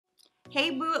Hey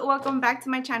boo, welcome back to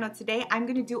my channel. Today I'm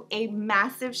gonna do a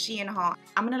massive Shein haul.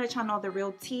 I'm gonna let y'all know the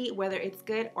real tea, whether it's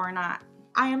good or not.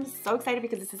 I am so excited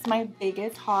because this is my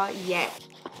biggest haul yet.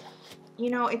 You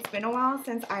know, it's been a while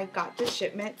since I got the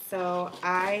shipment, so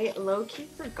I low-key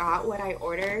forgot what I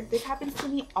ordered. This happens to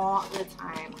me all the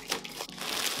time.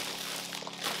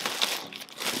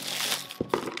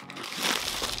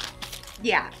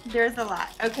 Yeah, there's a lot.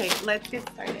 Okay, let's get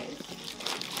started.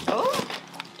 Oh,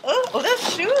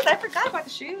 those shoes. I forgot about the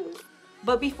shoes.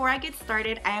 But before I get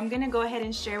started, I am going to go ahead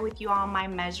and share with you all my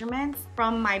measurements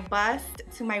from my bust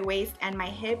to my waist and my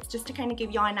hips, just to kind of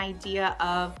give y'all an idea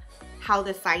of how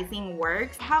the sizing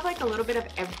works. I have like a little bit of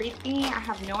everything. I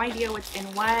have no idea what's in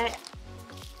what.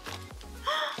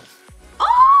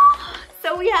 Oh,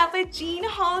 so we have a jean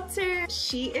halter.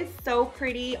 She is so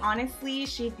pretty. Honestly,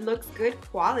 she looks good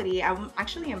quality. I'm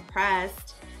actually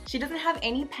impressed. She doesn't have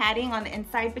any padding on the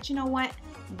inside, but you know what?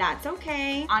 That's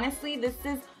okay. Honestly, this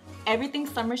is everything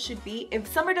summer should be. If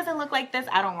summer doesn't look like this,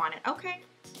 I don't want it. Okay,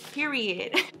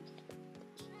 period.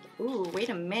 Ooh, wait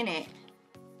a minute.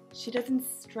 She doesn't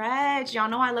stretch. Y'all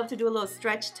know I love to do a little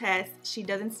stretch test. She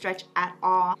doesn't stretch at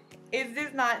all. Is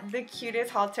this not the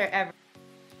cutest halter ever?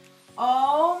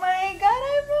 Oh my God,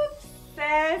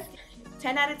 I'm obsessed.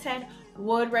 10 out of 10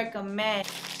 would recommend.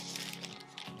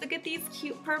 Look at these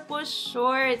cute purple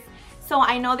shorts. So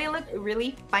I know they look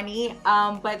really funny,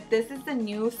 but this is the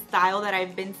new style that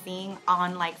I've been seeing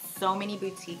on like so many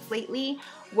boutiques lately,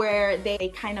 where they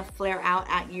kind of flare out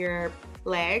at your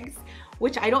legs,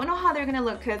 which I don't know how they're gonna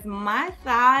look because my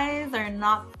thighs are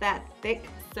not that thick,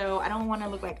 so I don't want to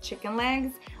look like chicken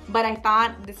legs, but I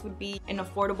thought this would be an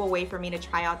affordable way for me to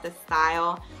try out the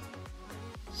style.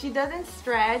 She doesn't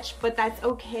stretch, but that's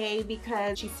okay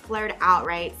because she's flared out,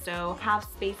 right? So have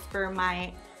space for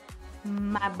my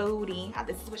booty.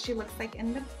 This is what she looks like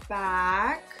in the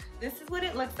back. This is what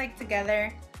it looks like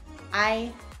together.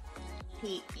 I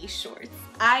hate these shorts.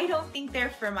 I don't think they're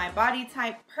for my body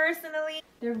type personally.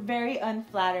 They're very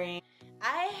unflattering.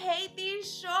 I hate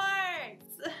these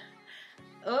shorts.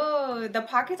 Oh, the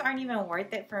pockets aren't even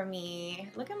worth it for me.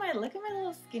 Look at my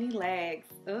little skinny legs.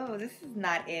 Oh, this is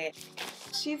not it.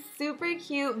 She's super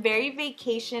cute, very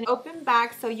vacation, open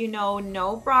back, so you know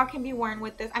no bra can be worn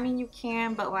with this. I mean, you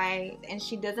can, but like, and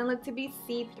she doesn't look to be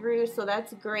see-through, so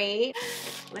that's great.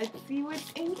 Let's see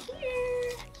what's in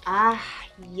here. Ah,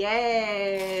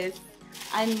 yes,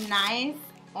 a nice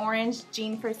orange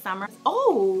jean for summer.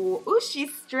 Oh, ooh, she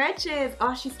stretches.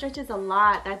 Oh, she stretches a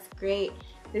lot. That's great.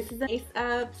 This is a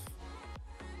lace-ups.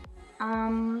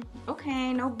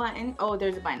 Okay, no button. Oh,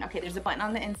 there's a button. Okay, there's a button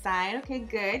on the inside. Okay,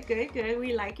 good, good, good.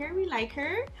 We like her, we like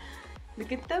her.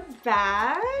 Look at the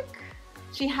back.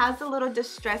 She has a little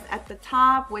distress at the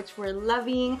top, which we're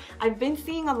loving. I've been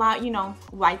seeing a lot, you know,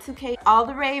 Y2K, all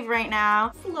the rave right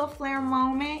now. It's a little flare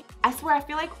moment. I swear, I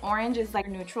feel like orange is like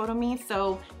neutral to me,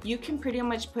 so you can pretty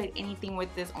much put anything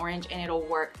with this orange and it'll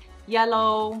work.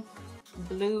 Yellow,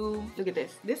 blue, look at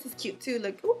this. This is cute too.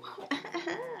 Look, ooh,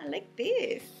 like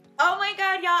this. Oh my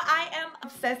God, y'all, I am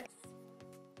obsessed.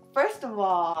 First of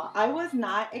all, I was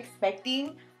not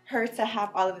expecting her to have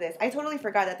all of this. I totally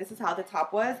forgot that this is how the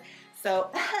top was.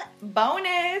 So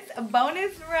bonus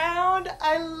round.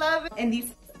 I love it. And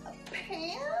these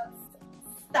pants,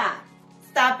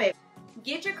 stop it.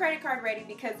 Get your credit card ready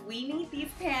because we need these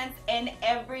pants in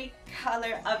every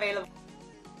color available.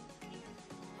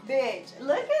 Bitch,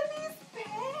 look at these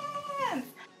pants.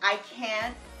 I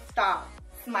can't stop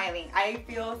smiling. I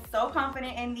feel so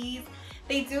confident in these.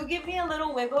 They do give me a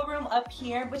little wiggle room up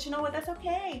here, but you know what, that's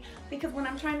okay, because when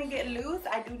I'm trying to get loose,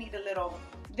 I do need a little.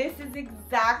 This is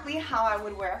exactly how I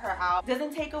would wear her out.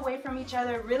 Doesn't take away from each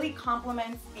other, really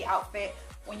complements the outfit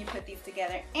when you put these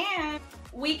together. And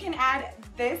we can add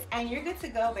this and you're good to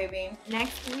go, baby.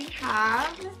 Next we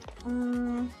have,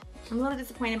 I'm a little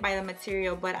disappointed by the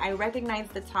material, but I recognize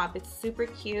the top. It's super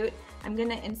cute. I'm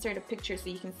gonna insert a picture so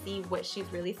you can see what she's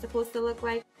really supposed to look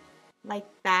like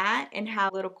that, and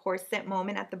have a little corset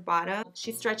moment at the bottom.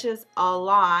 She stretches a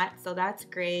lot, so that's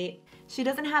great. She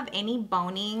doesn't have any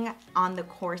boning on the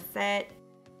corset.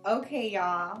 Okay,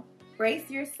 y'all, brace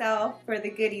yourself for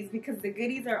the goodies because the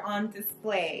goodies are on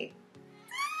display.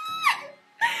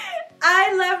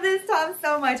 I love this top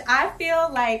so much. I feel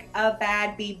like a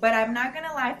bad bee, but I'm not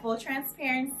gonna lie, full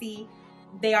transparency,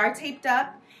 they are taped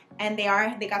up and they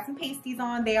got some pasties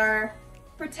on. They are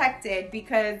protected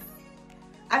because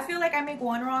I feel like I make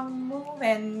one wrong move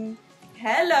and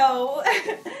hello.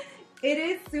 It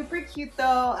is super cute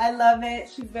though. I love it.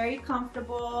 She's very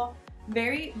comfortable,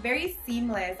 very, very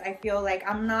seamless. I feel like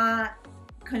I'm not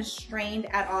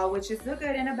constrained at all, which is a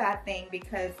good and a bad thing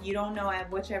because you don't know at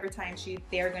whichever time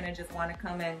they're gonna just want to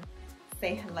come and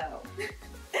say hello.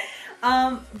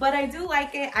 But I do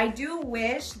like it. I do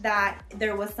wish that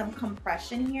there was some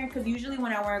compression here, because usually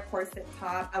when I wear a corset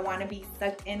top, I want to be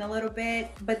sucked in a little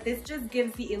bit, but this just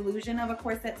gives the illusion of a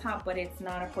corset top, but it's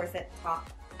not a corset top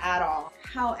at all.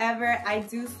 However, I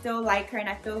do still like her, and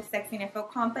I feel sexy and I feel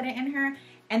confident in her,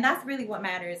 and that's really what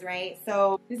matters, right?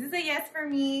 So this is a yes for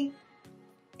me.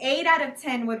 8 out of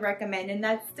 10 would recommend, and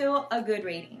that's still a good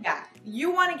rating. Yeah,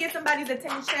 you want to get somebody's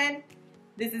attention,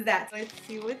 this is that. Let's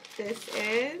see what this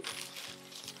is.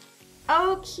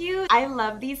 Oh, cute. I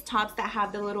love these tops that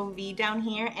have the little V down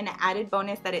here, and an added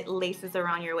bonus that it laces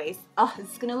around your waist. Oh,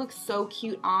 it's gonna look so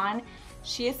cute on.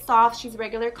 She is soft, she's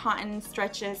regular cotton,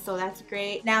 stretches, so that's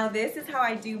great. Now this is how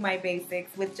I do my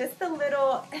basics, with just a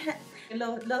little,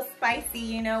 little spicy,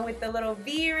 you know, with the little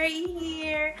V right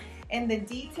here, and the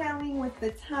detailing with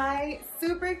the tie,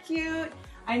 super cute.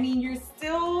 I mean, you're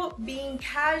still being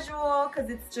casual because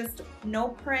it's just no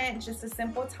print, just a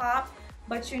simple top,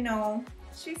 but you know,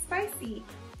 she's spicy.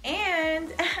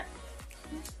 And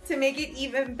to make it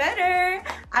even better,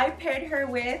 I paired her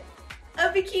with a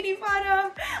bikini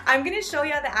bottom. I'm gonna show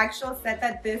you the actual set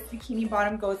that this bikini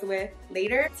bottom goes with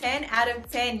later. 10 out of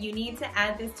 10, you need to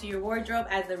add this to your wardrobe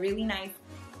as a really nice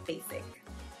basic.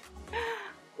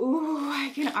 Ooh,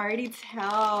 I can already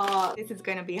tell this is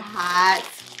gonna be hot.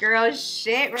 Girl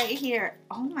shit right here.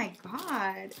 Oh my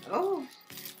god. Oh,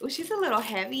 she's a little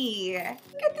heavy.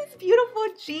 Look at this beautiful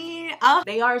jean. Oh,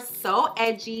 they are so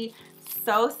edgy,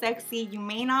 so sexy. You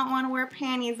may not want to wear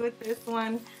panties with this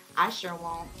one. I sure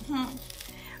won't.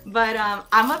 But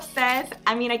I'm obsessed.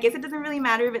 I mean, I guess it doesn't really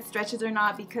matter if it stretches or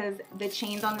not, because the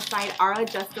chains on the side are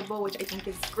adjustable, which I think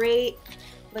is great.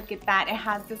 Look at that. It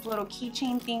has this little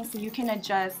keychain thing, so you can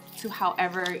adjust to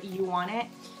however you want it.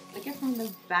 Look at from the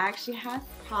back. She has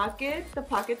pockets. The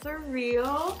pockets are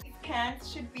real. These pants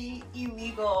should be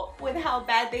illegal with how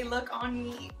bad they look on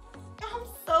me. I'm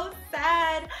so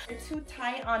sad. They're too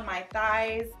tight on my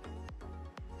thighs.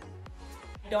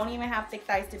 I don't even have thick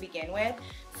thighs to begin with,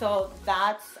 so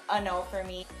that's a no for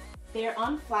me. They're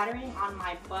unflattering on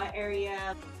my butt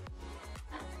area.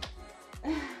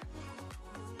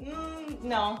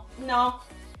 No, no,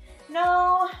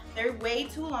 no. They're way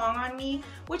too long on me,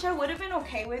 which I would have been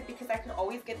okay with because I could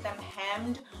always get them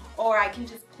hemmed, or I can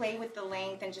just play with the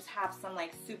length and just have some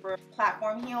like super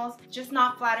platform heels. Just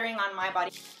not flattering on my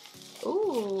body.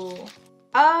 Ooh.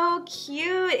 Oh,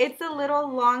 cute. It's a little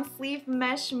long sleeve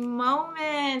mesh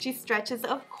moment. She stretches,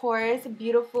 of course.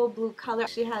 Beautiful blue color.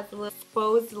 She has a little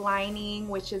exposed lining,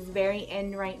 which is very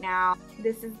in right now.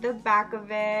 This is the back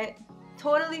of it.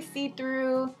 Totally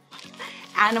see-through.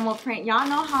 Animal print. Y'all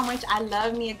know how much I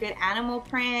love me a good animal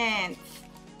print.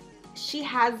 She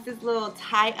has this little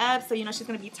tie up, so you know she's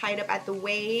gonna be tied up at the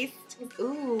waist.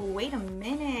 Ooh, wait a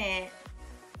minute.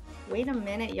 Wait a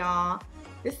minute, y'all.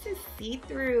 This is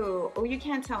see-through. Oh, you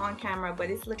can't tell on camera, but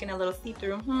it's looking a little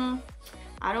see-through.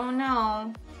 I don't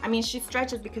know. I mean, she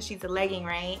stretches because she's a legging,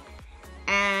 right?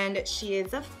 And she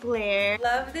is a flare.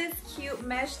 Love this cute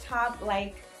mesh top,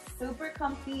 like super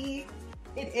comfy.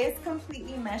 It is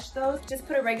completely mesh though. Just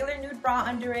put a regular nude bra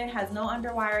under it. Has no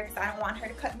underwire because I don't want her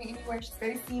to cut me anywhere. She's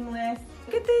very seamless.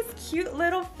 Look at this cute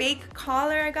little fake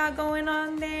collar I got going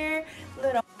on there.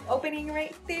 Little opening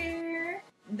right there.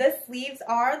 The sleeves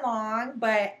are long,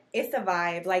 but it's a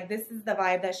vibe. Like, this is the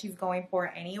vibe that she's going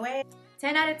for anyway.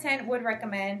 10 out of 10 would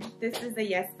recommend. This is a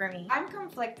yes for me. I'm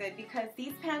conflicted because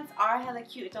these pants are hella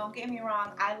cute. Don't get me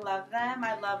wrong. I love them.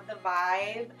 I love the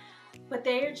vibe. But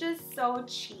they're just so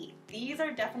cheap. These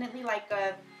are definitely like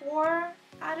a 4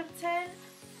 out of 10.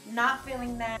 Not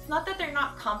feeling them. It's not that they're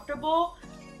not comfortable,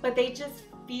 but they just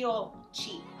feel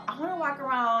cheap. I want to walk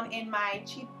around in my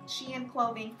cheap Shein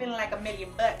clothing feeling like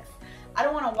 $1,000,000. I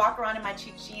don't want to walk around in my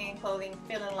cheap Shein clothing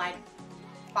feeling like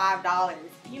 $5.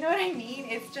 You know what I mean?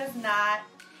 It's just not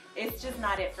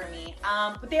it for me.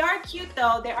 But they are cute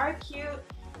though. They are cute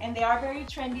and they are very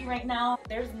trendy right now.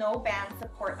 There's no band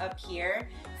support up here,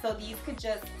 so these could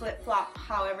just flip-flop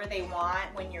however they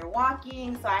want when you're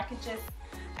walking. So I could just,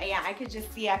 yeah, I could just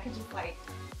like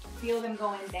feel them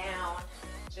going down.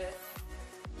 Just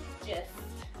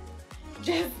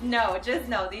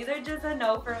no. These are just a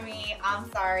no for me.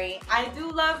 I'm sorry. I do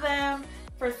love them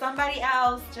for somebody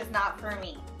else, just not for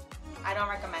me. I don't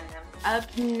recommend them.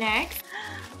 Up next,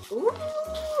 ooh,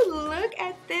 look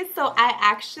at this. So I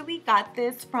actually got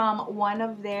this from one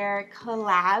of their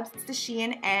collabs. It's the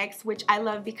Shein X, which I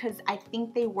love because I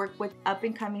think they work with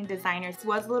up-and-coming designers. It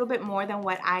was a little bit more than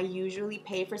what I usually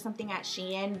pay for something at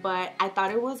Shein, but I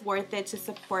thought it was worth it to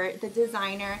support the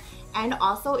designer, and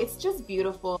also it's just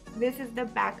beautiful. This is the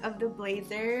back of the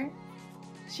blazer.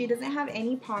 She doesn't have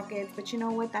any pockets, but you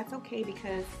know what? That's okay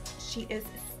because she is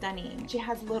stunning. She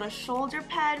has a little shoulder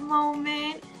pad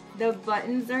moment. The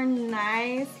buttons are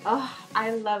nice. Oh,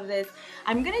 I love this.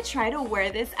 I'm gonna try to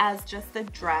wear this as just a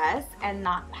dress and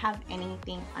not have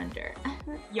anything under.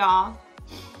 Y'all,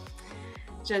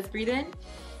 just breathe in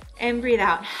and breathe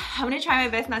out. I'm gonna try my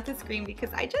best not to scream because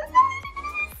I just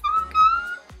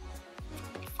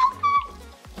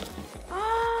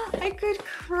I could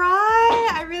cry.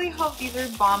 I really hope these are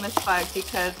bomb as fuck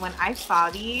because when I saw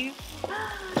these,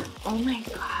 oh my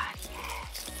god,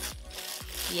 yes.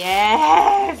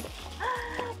 Yes!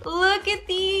 Look at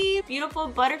these beautiful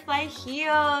butterfly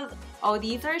heels. Oh,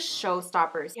 these are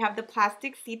showstoppers. You have the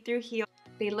plastic see-through heel.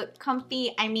 They look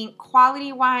comfy. I mean,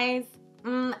 quality-wise,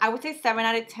 I would say 7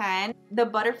 out of 10. The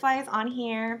butterflies on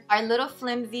here are a little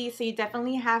flimsy, so you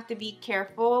definitely have to be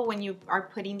careful when you are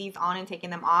putting these on and taking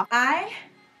them off. I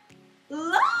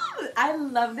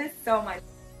love this so much.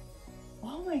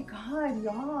 Oh my god,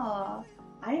 y'all.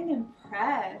 I am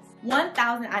impressed.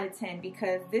 1000 out of 10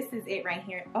 because this is it right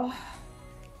here. Oh,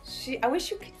 I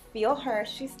wish you could feel her.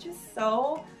 She's just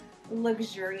so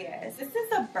luxurious. This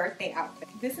is a birthday outfit.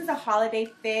 This is a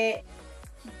holiday fit.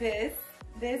 This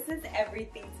is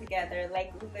everything together.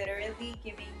 Like literally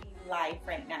giving me life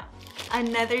right now.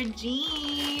 Another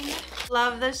jean.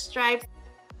 Love the stripes.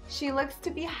 She looks to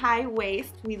be high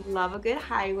waist. We love a good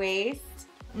high waist.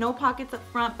 No pockets up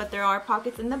front, but there are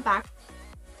pockets in the back.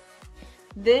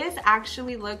 This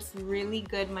actually looks really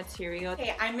good material.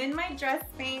 Okay, I'm in my dress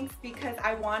Spanx because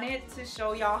I wanted to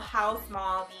show y'all how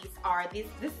small these are. This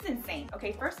is insane.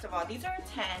 Okay, first of all, these are a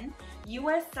 10,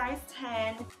 US size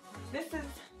 10.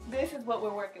 This is what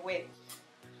we're working with.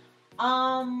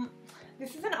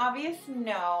 This is an obvious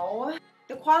no.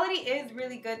 The quality is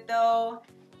really good though.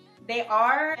 They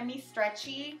are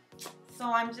semi-stretchy,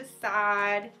 so I'm just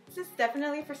sad. This is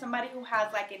definitely for somebody who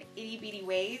has like an itty bitty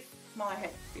waist. Smaller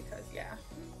hips because yeah.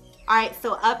 Alright,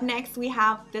 so up next we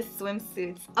have the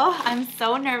swimsuits. Oh, I'm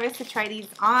so nervous to try these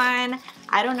on.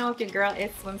 I don't know if your girl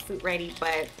is swimsuit ready,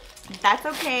 but that's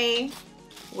okay.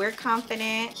 We're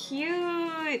confident.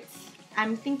 Cute.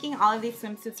 I'm thinking all of these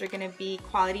swimsuits are gonna be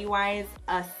quality-wise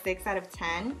a 6 out of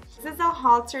 10. This is a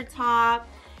halter top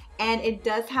and it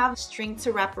does have string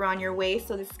to wrap around your waist,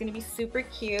 so this is gonna be super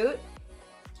cute.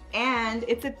 And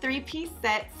it's a 3-piece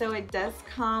set, so it does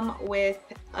come with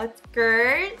a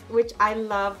skirt, which I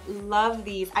love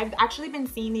these. I've actually been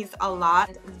seeing these a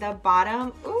lot. The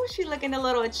bottom, ooh, she's looking a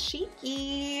little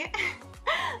cheeky.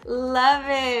 Love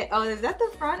it. Oh, is that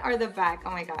the front or the back?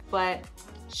 Oh my god. But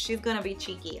she's gonna be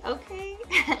cheeky, okay?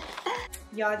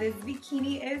 Y'all, this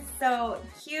bikini is so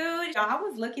cute. Y'all, I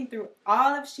was looking through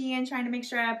all of Shein trying to make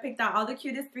sure I picked out all the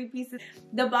cutest 3 pieces.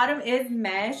 The bottom is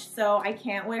mesh, so I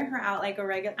can't wear her out like a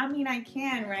regular. I mean, I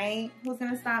can, right? Who's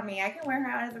gonna stop me? I can wear her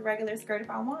out as a regular skirt if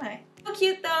I want. So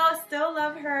cute though, still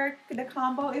love her. The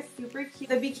combo is super cute.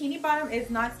 The bikini bottom is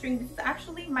not string. This is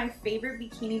actually my favorite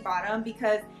bikini bottom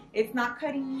because it's not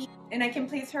cutting me and I can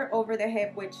place her over the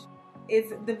hip, which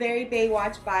is the very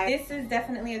Baywatch vibe. This is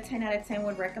definitely a 10 out of 10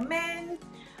 would recommend.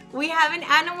 We have an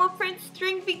animal print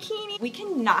string bikini. We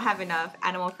cannot have enough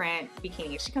animal print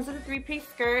bikini. She comes with a 3-piece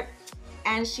skirt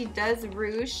and she does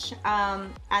ruche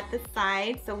at the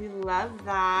side, so we love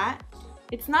that.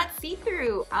 It's not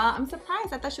see-through. I'm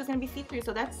surprised. I thought she was gonna be see-through,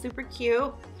 so that's super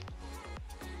cute.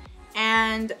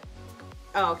 And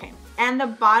oh, okay. And the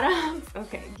bottom,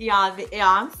 okay, y'all,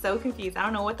 I'm so confused. I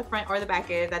don't know what the front or the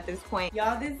back is at this point.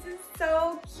 Y'all, this is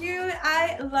so cute.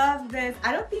 I love this.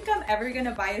 I don't think I'm ever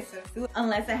gonna buy a swimsuit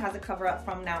unless it has a cover up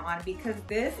from now on because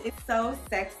this is so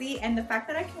sexy, and the fact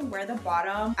that I can wear the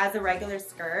bottom as a regular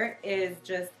skirt is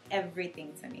just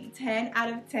everything to me. 10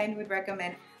 out of 10 would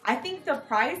recommend. I think the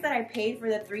price that I paid for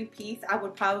the 3-piece, I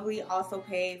would probably also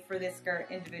pay for this skirt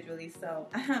individually. So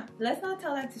let's not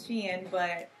tell that to Shein,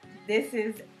 but this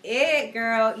is it,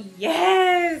 girl.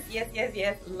 Yes, yes, yes,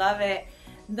 yes. Love it.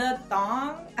 The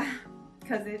thong,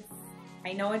 because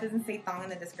I know it doesn't say thong in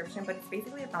the description, but it's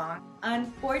basically a thong.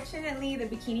 Unfortunately, the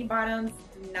bikini bottoms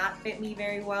do not fit me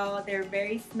very well. They're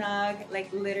very snug,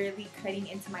 like literally cutting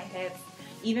into my hips.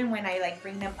 Even when I like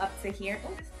bring them up to here.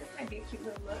 Oh, this might be a cute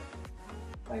little look.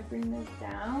 If I bring this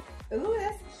down. Ooh,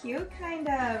 that's cute, kind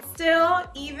of. Still,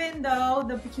 even though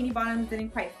the bikini bottoms didn't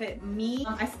quite fit me,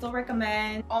 I still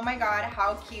recommend. Oh my god,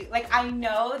 how cute. Like, I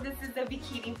know this is a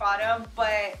bikini bottom,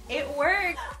 but it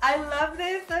works. I love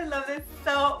this. I love this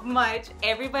so much.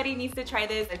 Everybody needs to try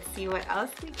this. Let's see what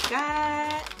else we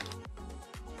got.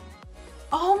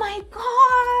 Oh my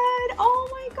god. Oh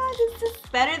my god, this is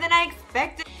better than I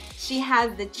expected. She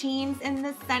has the chains in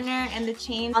the center and the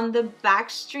chains on the back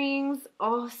strings.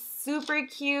 Oh, super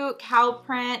cute cow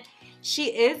print. She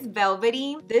is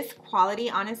velvety. This quality,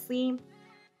 honestly,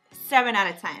 7 out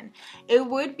of 10. It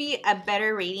would be a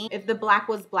better rating if the black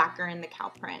was blacker in the cow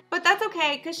print. But that's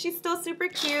okay because she's still super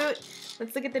cute.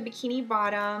 Let's look at the bikini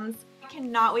bottoms. I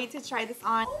cannot wait to try this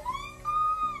on.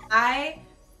 I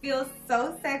feel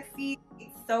so sexy,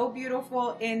 so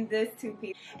beautiful in this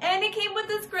two-piece. And it came with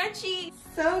the scrunchie.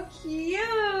 So cute.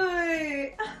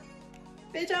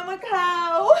 Bitch, I'm a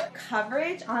cow.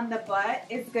 Coverage on the butt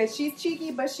is good. She's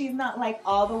cheeky, but she's not like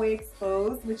all the way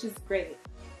exposed, which is great.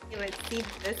 Let's see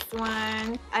this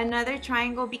one. Another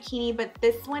triangle bikini, but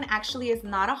this one actually is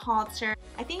not a halter.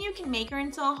 I think you can make her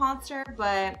into a halter,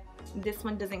 but this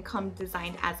one doesn't come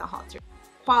designed as a halter.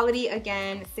 Quality,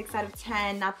 again, 6 out of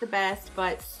 10. Not the best,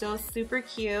 but still super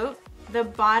cute. The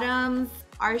bottoms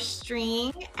are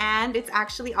string, and it's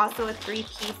actually also a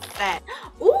 3-piece set.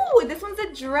 Ooh, this one's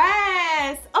a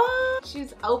dress. Oh,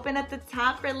 she's open at the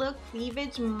top for a little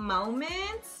cleavage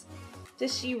moment.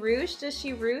 Does she ruche? Does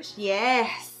she ruche?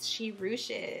 Yes, she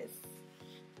ruches.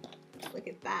 Look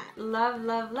at that. Love,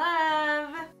 love,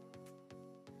 love.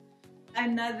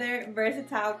 Another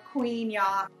versatile queen,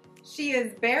 y'all. She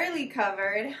is barely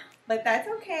covered, but that's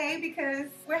okay because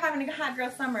we're having a hot girl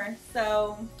summer.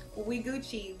 So we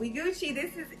Gucci. We Gucci.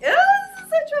 This is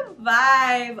such a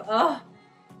vibe. Oh,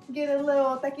 get a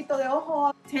little taquito de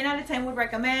ojo. 10 out of 10 would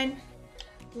recommend.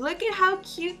 Look at how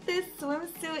cute this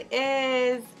swimsuit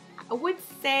is. I would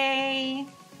say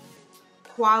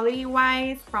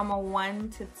quality-wise, from a 1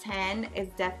 to 10 is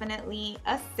definitely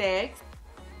a 6.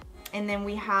 And then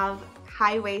we have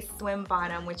high-waist swim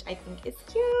bottom, which I think is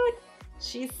cute.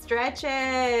 She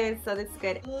stretches, so that's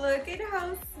good. Look at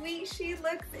how sweet she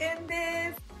looks in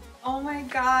this. Oh my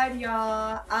god,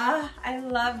 y'all. I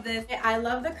love this. I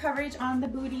love the coverage on the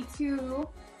booty too.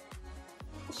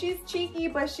 She's cheeky,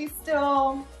 but she's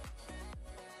still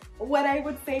what I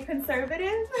would say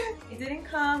conservative. It didn't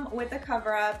come with a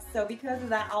cover up, so because of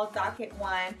that, I'll dock it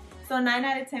 1. So 9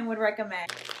 out of 10 would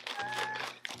recommend.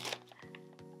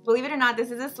 Believe it or not, this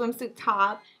is a swimsuit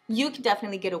top. You could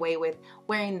definitely get away with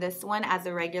wearing this one as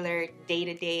a regular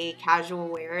day-to-day casual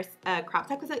wear crop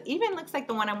top, because it even looks like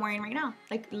the one I'm wearing right now.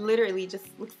 Like literally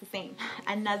just looks the same.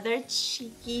 Another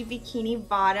cheeky bikini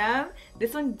bottom.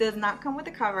 This one does not come with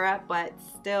a cover up, but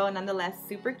still nonetheless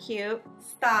super cute.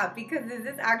 Stop, because this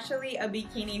is actually a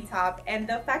bikini top, and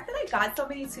the fact that I got so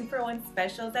many 2-for-1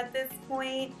 specials at this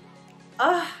point,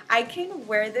 I can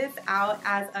wear this out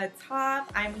as a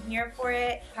top. I'm here for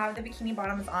it. I have the bikini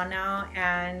bottoms on now,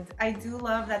 and I do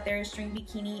love that they're a string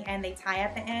bikini and they tie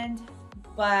at the end,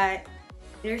 but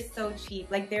they're so cheap.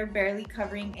 Like, they're barely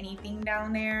covering anything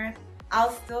down there.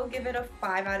 I'll still give it a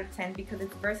 5 out of 10 because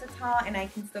it's versatile and I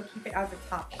can still keep it as a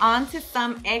top. On to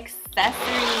some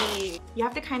accessories. You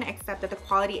have to kind of accept that the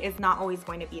quality is not always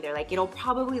going to be there. Like, it'll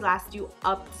probably last you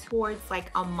up towards like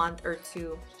a month or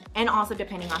 2, and also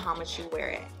depending on how much you wear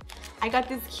it. I got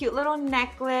this cute little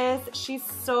necklace. She's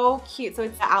so cute. So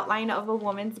it's the outline of a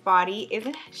woman's body.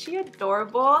 Isn't she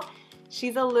adorable?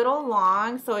 She's a little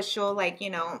long, so she'll, like, you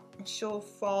know, she'll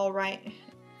fall right.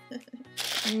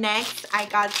 Next, I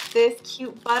got this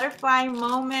cute butterfly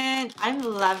moment. I'm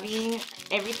loving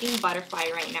everything butterfly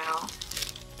right now.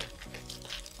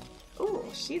 Ooh,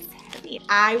 she's heavy.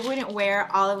 I wouldn't wear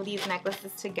all of these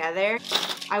necklaces together.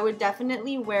 I would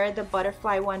definitely wear the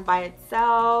butterfly one by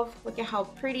itself. Look at how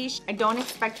pretty. I don't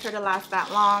expect her to last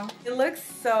that long. It looks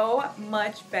so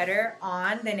much better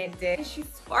on than it did. She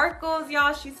sparkles,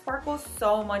 y'all. She sparkles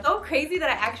so much. So crazy that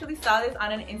I actually saw this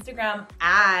on an Instagram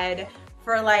ad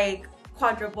for like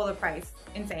quadruple the price.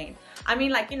 Insane. I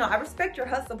mean, like, you know, I respect your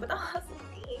hustle, but don't hustle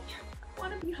me. I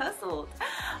want to be hustled.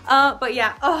 But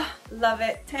yeah, love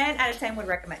it. 10 out of 10 would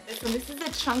recommend. So this is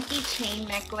a chunky chain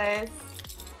necklace.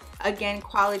 Again,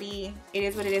 quality, it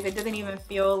is what it is. It doesn't even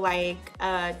feel like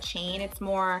a chain. It's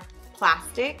more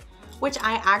plastic, which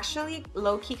I actually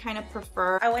low-key kind of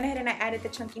prefer. I went ahead and I added the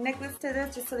chunky necklace to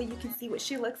this just so that you can see what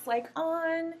she looks like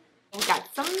on. We got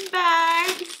some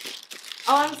bags.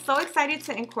 Oh, I'm so excited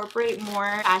to incorporate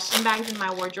more fashion bags in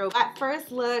my wardrobe. At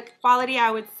first look, quality,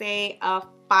 I would say a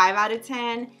 5 out of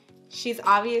 10. She's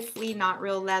obviously not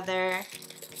real leather.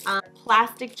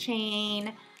 Plastic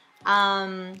chain.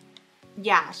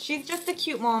 Yeah, she's just a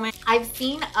cute moment. I've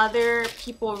seen other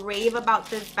people rave about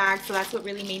this bag, so that's what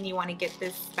really made me want to get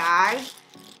this bag.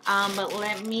 But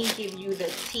let me give you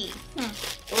the tea.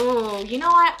 Oh, you know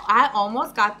what? I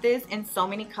almost got this in so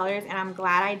many colors, and I'm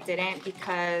glad I didn't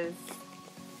because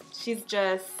she's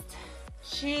just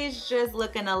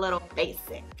looking a little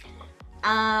basic.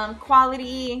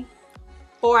 Quality,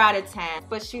 4 out of 10,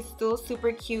 but she's still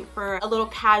super cute for a little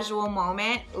casual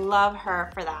moment. Love her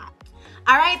for that.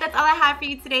 Alright, that's all I have for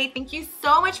you today. Thank you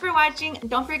so much for watching.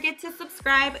 Don't forget to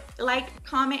subscribe, like,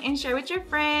 comment, and share with your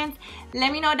friends.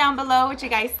 Let me know down below what you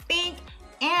guys think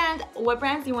and what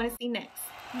brands you want to see next.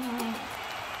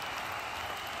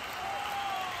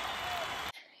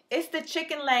 It's the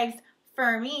chicken legs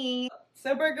for me.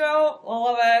 Supergirl, I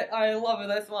love it. I love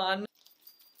this one.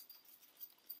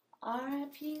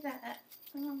 RIP that.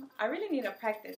 I really need to practice.